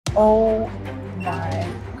Oh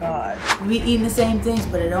my God. We eating the same things,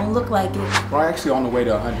 but it don't look like it. We're actually on the way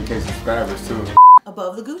to 100K subscribers too.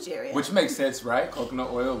 Above the gooch area. Which makes sense, right?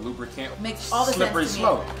 Coconut oil, lubricant, makes all the slippery sense to me.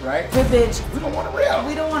 slope, right? Ribbage. We don't want to rip.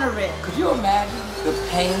 We don't want to rip. Could you imagine the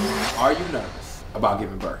pain? Are you nervous about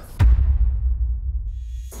giving birth?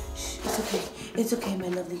 It's okay. It's okay, my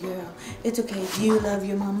lovely girl. It's okay. Do you love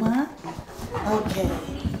your mama? Okay.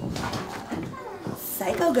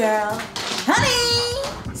 Psycho girl.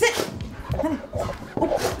 Honey! Sit! Honey.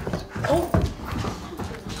 Oh.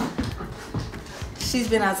 She's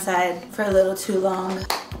been outside for a little too long.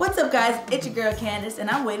 What's up, guys? It's your girl, Candace, and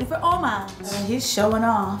I'm waiting for Omar. He's showing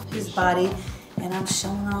off his body, and I'm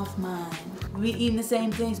showing off mine. We eating the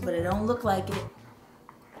same things, but it don't look like it.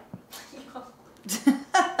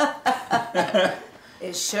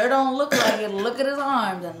 It sure don't look like it. Look at his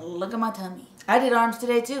arms and look at my tummy. I did arms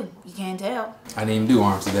today too. You can't tell. I didn't even do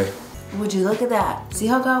arms today. Would you look at that? See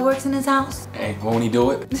how God works in his house? Hey, won't he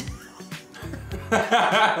do it?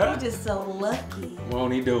 You're just so lucky.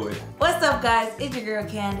 Won't he do it? What's up, guys? It's your girl,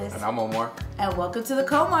 Candace. And I'm Omar. And welcome to the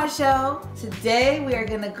Comar Show. Today we are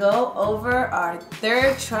gonna go over our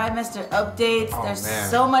third trimester updates. There's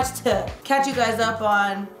so much to catch you guys up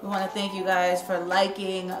on. We wanna thank you guys for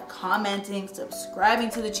liking, commenting,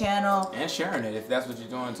 subscribing to the channel. And sharing it if that's what you're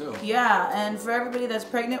doing too. Yeah, and for everybody that's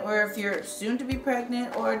pregnant, or if you're soon to be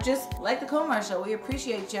pregnant, or just like the Comar Show, we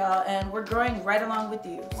appreciate y'all, and we're growing right along with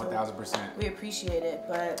you. 1000%. We appreciate it,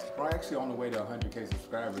 but we're actually on the way to 100K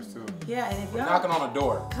subscribers too. yeah, and if y'all knocking on a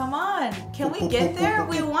door. Come on, can we get there?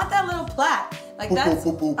 We want that little plaque. Like, that's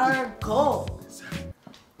our goal.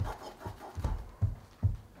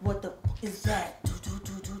 What the is that?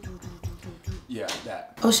 Yeah,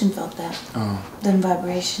 that. Ocean felt that. Them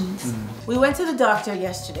vibrations. We went to the doctor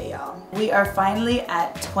yesterday, y'all. We are finally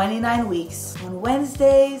at 29 weeks. On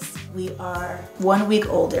Wednesdays, we are 1 week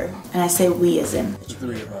older. And I say we as in the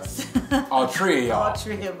three of us. All three of y'all. All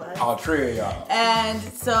three of us. All three of y'all. And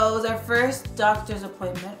so it was our first doctor's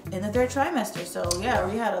appointment in the third trimester. So yeah,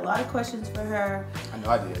 we had a lot of questions for her. I know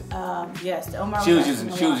I did. Yes, Omar she was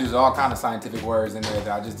using all kind of scientific words in there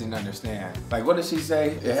that I just didn't understand. Like, what did she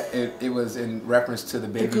say? It was in reference to the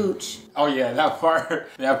baby. The gooch. Oh yeah, that part.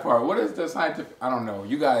 That part. What is the scientific? I don't know.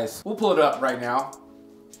 You guys, we'll pull it up right now.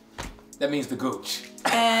 That means the gooch.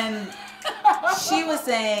 And she was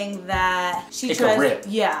saying that she could rip.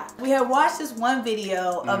 Yeah. We had watched this one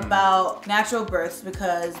video about natural births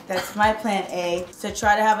because that's my plan A, to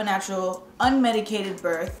try to have a natural unmedicated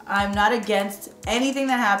birth. I'm not against anything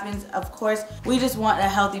that happens. Of course, we just want a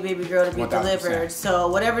healthy baby girl to be 1000%. Delivered. So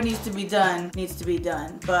whatever needs to be done, needs to be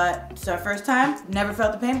done. But it's our first time. Never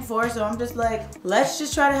felt the pain before. So I'm just like, let's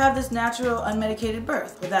just try to have this natural unmedicated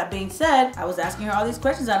birth. With that being said, I was asking her all these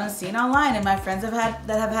questions I've seen online, and my friends that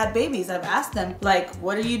have had babies, I've asked them, like,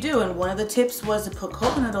 what do you do? And one of the tips was to put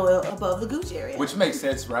coconut oil above the gooch area. Which makes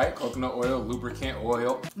sense, right? Coconut oil, lubricant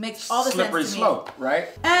oil. Makes all the slippery sense to me. slope, right?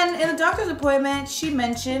 And in the doctor's appointment, she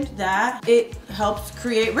mentioned that it helps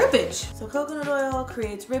create rippage. So coconut oil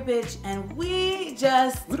creates rippage, and we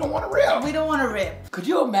don't want to rip. We don't want to rip. Could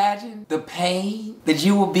you imagine the pain that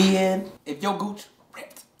you will be in if your gooch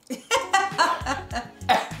ripped?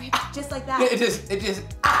 Just like that. It just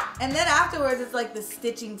And then afterwards, it's like the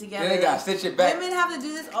stitching together. Then they gotta stitch it back. Women have to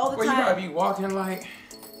do this all the time. You gotta be walking like.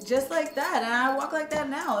 Just like that, and I walk like that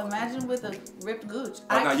now. Imagine with a ripped gooch.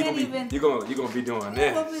 Oh, I can't even. You're gonna be doing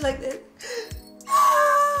this. I'm gonna be like this.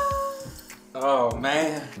 Oh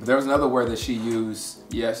man. There was another word that she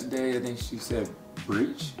used yesterday. I think she said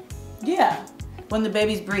breach. Yeah, when the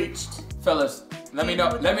baby's breached. Fellas, let me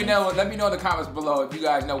know in the comments below if you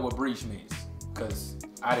guys know what breach means, because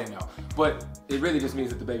I didn't know. But it really just means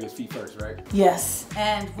that the baby is feet first, right? Yes,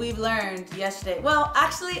 and we've learned yesterday. Well,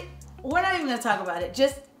 actually, we're not even gonna talk about it.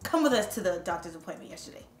 Just come with us to the doctor's appointment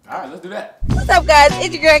yesterday. All right, let's do that. What's up, guys?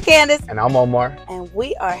 It's your girl, Candace. And I'm Omar. And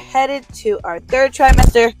we are headed to our third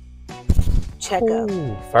trimester checkup.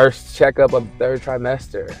 Ooh, first checkup of the third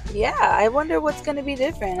trimester. Yeah, I wonder what's gonna be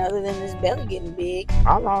different other than this belly getting big.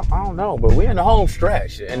 I don't know, but we're in the home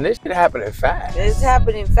stretch, and this shit happening fast. It's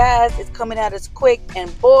happening fast. It's coming at us quick,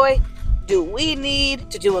 and boy, do we need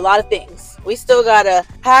to do a lot of things. We still gotta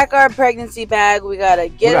pack our pregnancy bag. We gotta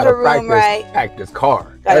get her room right. Pack this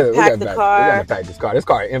car. Gotta pack the car. We gotta pack this car. This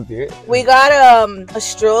car is empty. We got a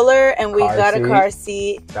stroller, and we got a car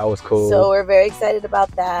seat. That was cool. So we're very excited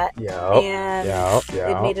about that. Yep. And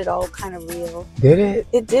it made it all kind of real. Did it?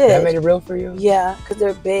 It did. That made it real for you? Yeah, because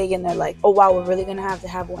they're big, and they're like, oh wow, we're really gonna have to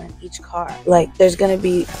have one in each car. Like, there's gonna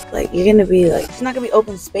be, like, you're gonna be like, it's not gonna be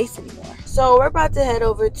open space anymore. So we're about to head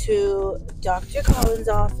over to Dr. Collins'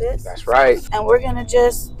 office. That's right. And we're gonna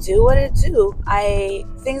just do what it do.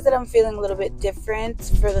 Things that I'm feeling a little bit different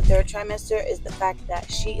for the 3rd trimester is the fact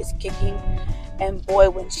that she is kicking. And boy,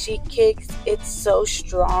 when she kicks, it's so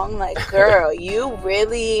strong. Like, girl, you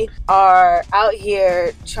really are out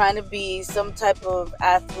here trying to be some type of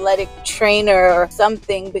athletic trainer or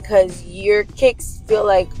something, because your kicks feel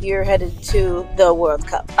like you're headed to the World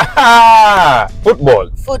Cup. Football.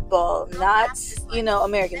 Football, not,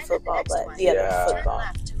 American football, but the other football.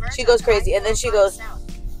 She goes crazy. And then she goes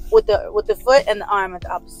with the foot and the arm at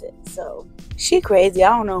the opposite. So she crazy. I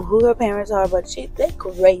don't know who her parents are, but they're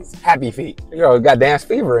crazy. Happy feet. Got dance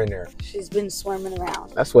fever in there. She's been swarming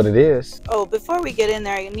around. That's what it is. Oh, before we get in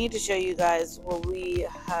there, I need to show you guys what we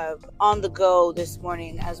have on the go this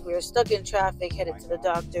morning as we're stuck in traffic headed to the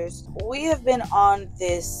doctor's. We have been on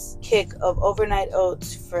this kick of overnight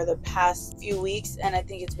oats for the past few weeks, and I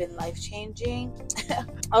think it's been life-changing.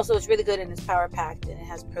 Also, it's really good and it's power-packed, and it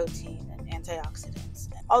has protein and antioxidants.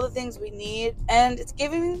 All the things we need, and it's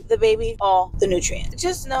giving the baby all the nutrients.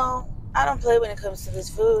 Just know, I don't play when it comes to this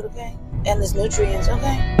food, okay? And this nutrients,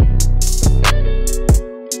 okay?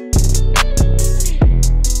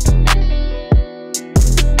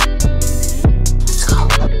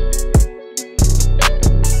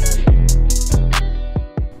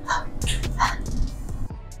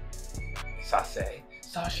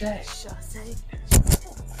 Sachet.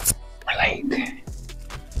 Relate.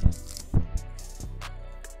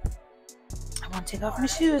 I want to take off my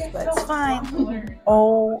shoes, but it's fine.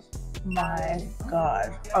 Oh my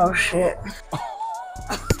god. Oh shit.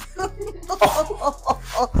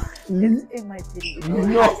 It's in my titty.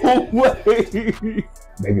 No way.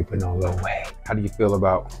 Baby putting on a little weight. How do you feel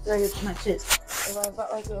about? It's my tits. If I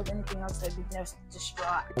felt like it was anything else, I'd be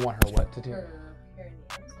distraught. I want her what to do?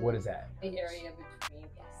 What is that? The area between.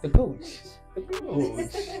 The gooch. The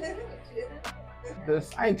gooch. The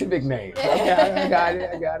scientific name. Okay, I got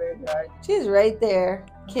it. Right. She's right there,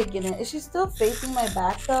 kicking it. Is she still facing my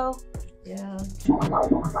back though? Yeah.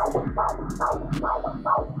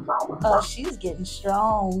 Oh, she's getting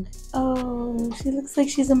strong. Oh, she looks like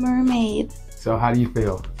she's a mermaid. So how do you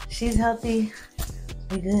feel? She's healthy.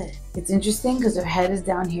 We good. It's interesting because her head is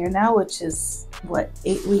down here now, which is,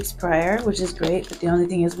 8 weeks prior, which is great. But the only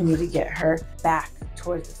thing is we need to get her back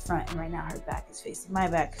towards the front. And right now her back is facing my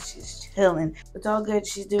back because she's chilling. It's all good.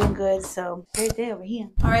 She's doing good. So great day over here.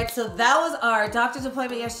 All right, so that was our doctor's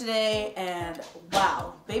appointment yesterday. And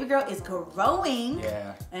wow, baby girl is growing.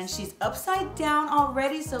 Yeah. And she's upside down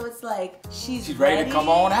already. So it's like she's ready to come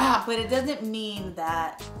on out. But it doesn't mean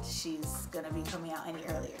that she's going to be coming out any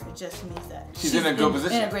earlier. It just means that she's in a good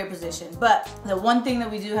position. In a great position. But the one thing that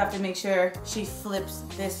we do have to make sure she flips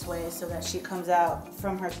this way so that she comes out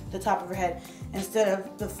from the top of her head instead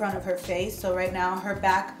of the front of her face. So right now her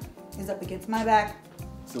back is up against my back.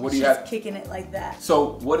 So what do you have? She's kicking it like that.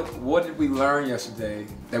 So what did we learn yesterday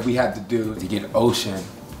that we had to do to get Ocean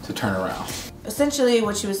to turn around? Essentially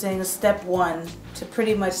what she was saying is step 1, to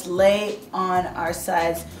pretty much lay on our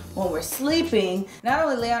sides when we're sleeping. Not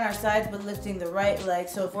only lay on our sides, but lifting the right leg.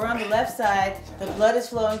 So if we're on the left side, the blood is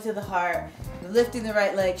flowing to the heart, lifting the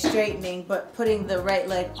right leg, straightening, but putting the right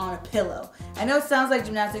leg on a pillow. I know it sounds like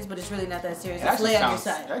gymnastics, but it's really not that serious. Just lay on your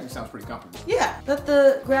side. That actually sounds pretty comfortable. Yeah, let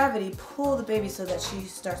the gravity pull the baby so that she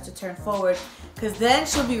starts to turn forward, because then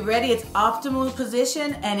she'll be ready. It's optimal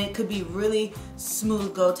position, and it could be really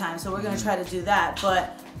smooth go time. So we're gonna try to do that,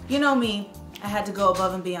 but you know me, I had to go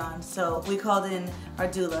above and beyond. So we called in our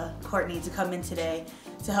doula, Courtney, to come in today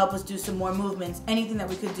to help us do some more movements, anything that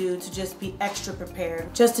we could do to just be extra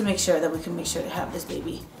prepared, just to make sure that we can make sure to have this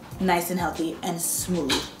baby nice and healthy and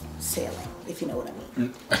smooth sailing, if you know what I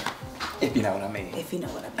mean. If you know what I mean. If you know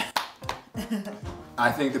what I mean.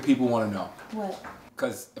 I think the people want to know. What?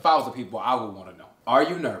 Because if I was the people, I would want to know. Are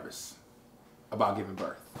you nervous about giving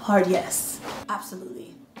birth? Hard yes.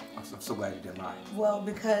 Absolutely. I'm so glad you didn't lie. Well,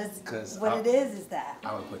 because what it is that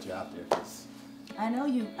I would put you out there because I know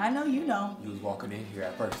you know. You was walking in here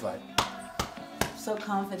at first like so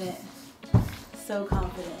confident. So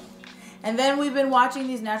confident. And then we've been watching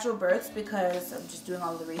these natural births because I'm just doing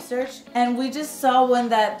all the research. And we just saw one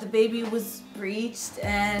that the baby was breached,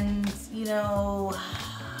 and you know,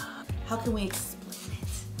 how can we explain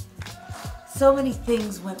it? So many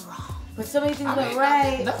things went wrong. But so many things went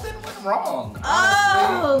right. Nothing went wrong.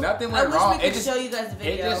 Oh! Honestly, nothing went wrong. I wish we could show you guys the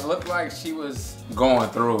video. It just looked like she was going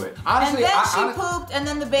through it. Honestly, and then she pooped, and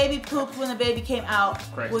then the baby pooped when the baby came out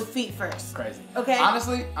with feet first. Crazy. Okay?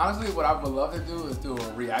 Honestly, what I would love to do is do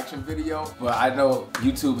a reaction video, but I know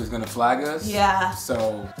YouTube is gonna flag us. Yeah.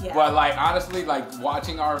 So, yeah. But like honestly, like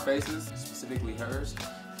watching our faces, specifically hers,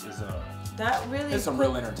 is that really it's some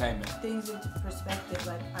real entertainment. Things into perspective.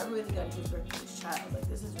 Like, I really got to give birth to this child. Like,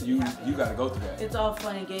 this is really happening. You got to go through that. It's all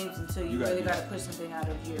fun and games until you really got to push something out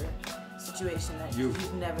of your situation that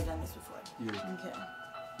you've never done this before.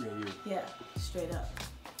 Okay. Yeah, straight up.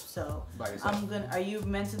 So are you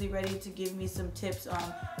mentally ready to give me some tips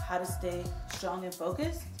on how to stay strong and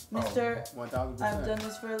focused, Mr. 1000%. I've done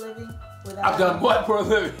this for a living. I've done what for a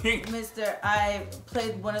living? Mr. I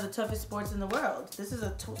played one of the toughest sports in the world. This is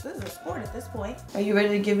a sport at this point. Are you ready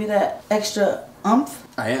to give me that extra oomph?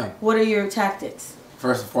 I am. What are your tactics?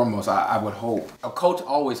 First and foremost, I would hope. A coach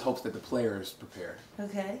always hopes that the player is prepared.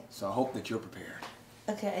 Okay. So I hope that you're prepared.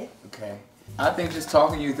 Okay. Okay. I think just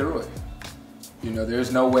talking you through it. You know,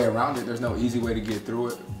 there's no way around it. There's no easy way to get through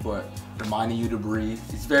it, but reminding you to breathe.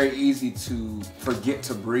 It's very easy to forget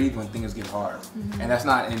to breathe when things get hard. And that's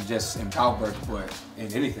not just in childbirth, but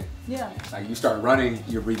in anything. Yeah. Like, you start running,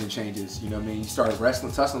 your breathing changes. You know what I mean? You start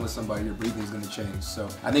wrestling, tussling with somebody, your breathing is going to change. So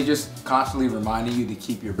I think just constantly reminding you to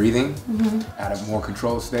keep your breathing at a more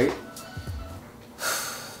controlled state.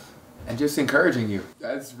 And just encouraging you.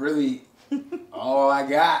 That's really all I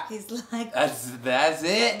got. He's like, that's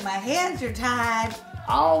it. My hands are tied.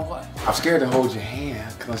 I'm scared to hold your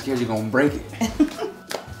hand because I'm scared you're gonna break it.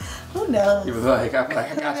 Who knows? You was like, I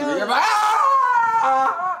got you. You're like,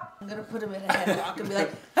 ah! I'm gonna put him in a headlock and be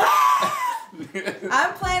like, ah!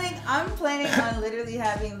 I'm planning on literally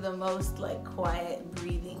having the most like quiet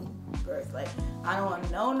breathing birth. Like, I don't want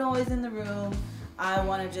no noise in the room. I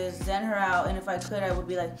want to just zen her out, and if I could, I would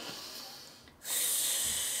be like,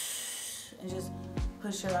 and just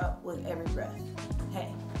push her out with every breath.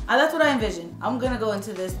 Hey, that's what I envision. I'm gonna go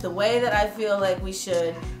into this the way that I feel like we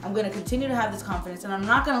should. I'm gonna continue to have this confidence, and I'm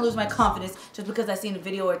not gonna lose my confidence just because I've seen a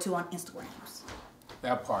video or two on Instagram.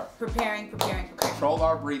 That part. Preparing. Control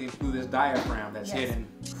our breathing through this diaphragm that's hidden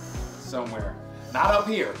somewhere. Not up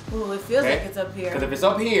here. Ooh, it feels like it's up here. Because if it's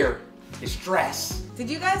up here, it's stress. Did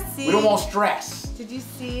you guys see? We don't want stress. Did you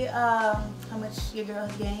see how much your girl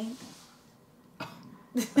gained?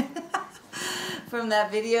 From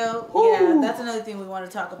that video. Ooh. Yeah, that's another thing we want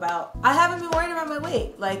to talk about. I haven't been worried about my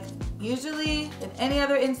weight. Like, usually in any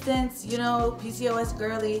other instance, you know, PCOS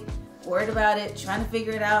girly, worried about it, trying to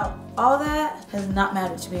figure it out. All that has not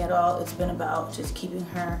mattered to me at all. It's been about just keeping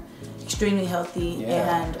her extremely healthy,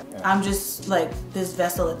 and I'm just like this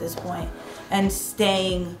vessel at this point, and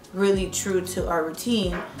staying really true to our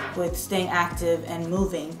routine with staying active and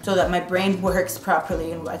moving so that my brain works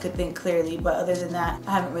properly and I could think clearly. But other than that,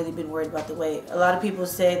 I haven't really been worried about the weight. A lot of people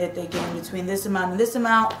say that they gain between this amount and this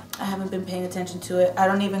amount. I haven't been paying attention to it. I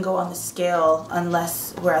don't even go on the scale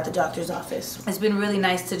unless we're at the doctor's office. It's been really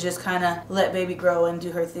nice to just kind of let baby grow and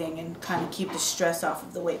do her thing and kind of keep the stress off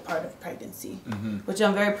of the weight part of pregnancy, which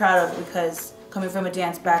I'm very proud of, because coming from a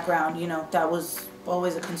dance background, you know, that was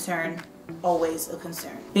always a concern. Always a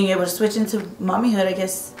concern. Being able to switch into mommyhood, I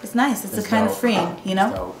guess, it's nice. It's a kind of freeing, you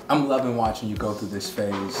know? I'm loving watching you go through this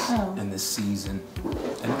phase and this season.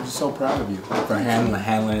 And I'm just so proud of you for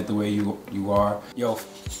handling it the way you are. Yo,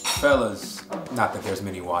 fellas, not that there's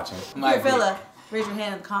many watching. If you're a fella, raise your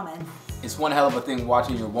hand in the comments. It's one hell of a thing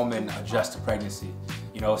watching your woman adjust to pregnancy.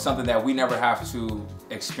 You know, something that we never have to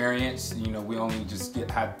experience. You know, we only just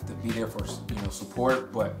have to be there for, you know,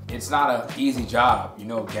 support. But it's not an easy job. You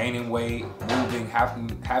know, gaining weight, moving,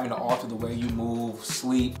 having to alter the way you move,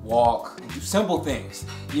 sleep, walk, simple things.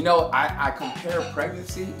 You know, I compare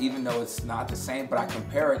pregnancy, even though it's not the same, but I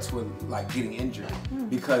compare it to like getting injured.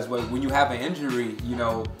 Because when you have an injury, you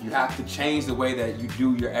know, you have to change the way that you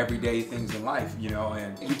do your everyday things in life. You know,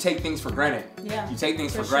 and you take things for granted. Yeah. You take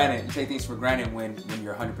things for granted. You take things for granted when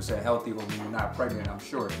you're 100% healthy or when you're not pregnant, I'm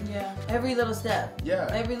sure. Yeah. Every little step. Yeah.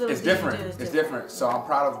 Every little it's thing different. You do is it's different. So I'm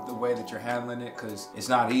proud of the way that you're handling it, because it's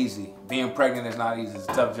not easy. Being pregnant is not easy. It's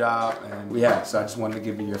a tough job. And so I just wanted to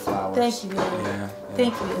give you your flowers. Thank you, really. Yeah.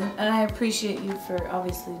 Thank you. And I appreciate you for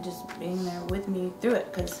obviously just being there with me through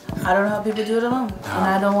it, because I don't know how people do it alone. And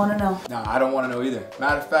I don't want to know. No, I don't want to know either.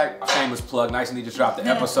 Matter of fact, shameless plug, Nice and Neat just dropped the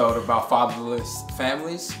episode about fatherless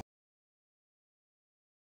families.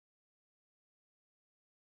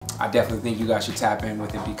 I definitely think you guys should tap in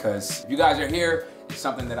with it, because if you guys are here, it's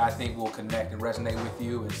something that I think will connect and resonate with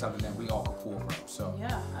you, and something that we all can pull from. So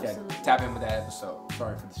yeah, absolutely. Tap in with that episode.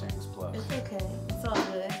 Sorry for the shameless plug. It's okay. It's all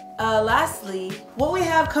good. Lastly, what we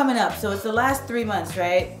have coming up. So it's the last 3 months,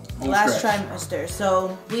 right? Last trimester.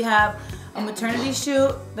 So we have a maternity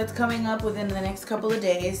shoot that's coming up within the next couple of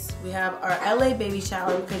days. We have our LA baby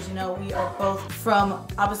shower because, you know, we are both from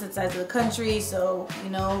opposite sides of the country. So, you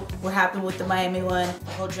know, what happened with the Miami one,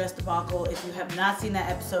 the whole dress debacle. If you have not seen that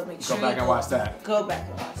episode, make sure go back and watch that. Go back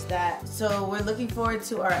and watch that. So we're looking forward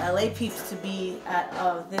to our LA peeps to be at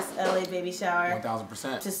this LA baby shower.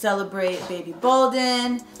 1000%. To celebrate baby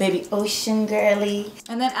Bolden, baby Ocean Girly.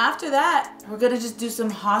 And then after that, we're gonna just do some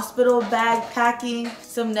hospital bag packing,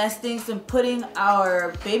 some nesting, some putting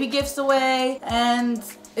our baby gifts away, and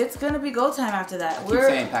it's gonna be go time after that. Keep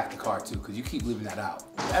saying pack the car too, because you keep leaving that out.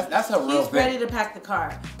 That's a real He's ready to pack the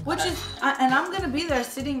car, which is, and I'm gonna be there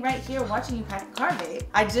sitting right here watching you pack the car, babe.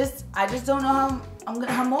 I just don't know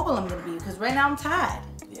how mobile I'm gonna be, because right now I'm tired.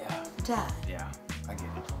 Yeah. I'm tired. Yeah, I get it.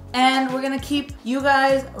 And we're gonna keep you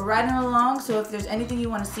guys riding along. So if there's anything you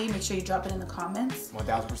want to see, make sure you drop it in the comments.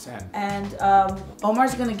 1000%. And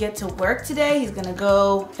Omar's gonna get to work today. He's gonna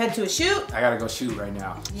go head to a shoot. I gotta go shoot right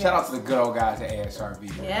now. Yes. Shout out to the good old guys at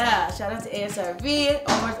ASRV. Yeah, shout out to ASRV.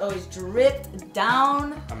 Omar's always dripped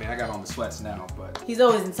down. I mean, I got on the sweats now, but He's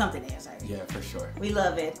always in something ASRV. yeah, for sure. We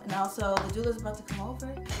love it. And also, the doula's about to come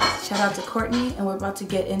over. Shout out to Courtney, and we're about to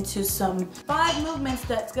get into some 5 movements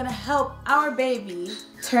that's gonna help our baby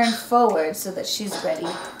turn forward so that she's ready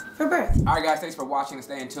for birth. All right, guys, thanks for watching and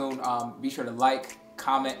staying tuned. Be sure to like,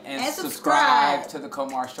 comment, and subscribe subscribe to the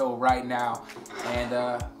Comar Show right now. And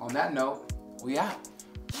on that note, we out.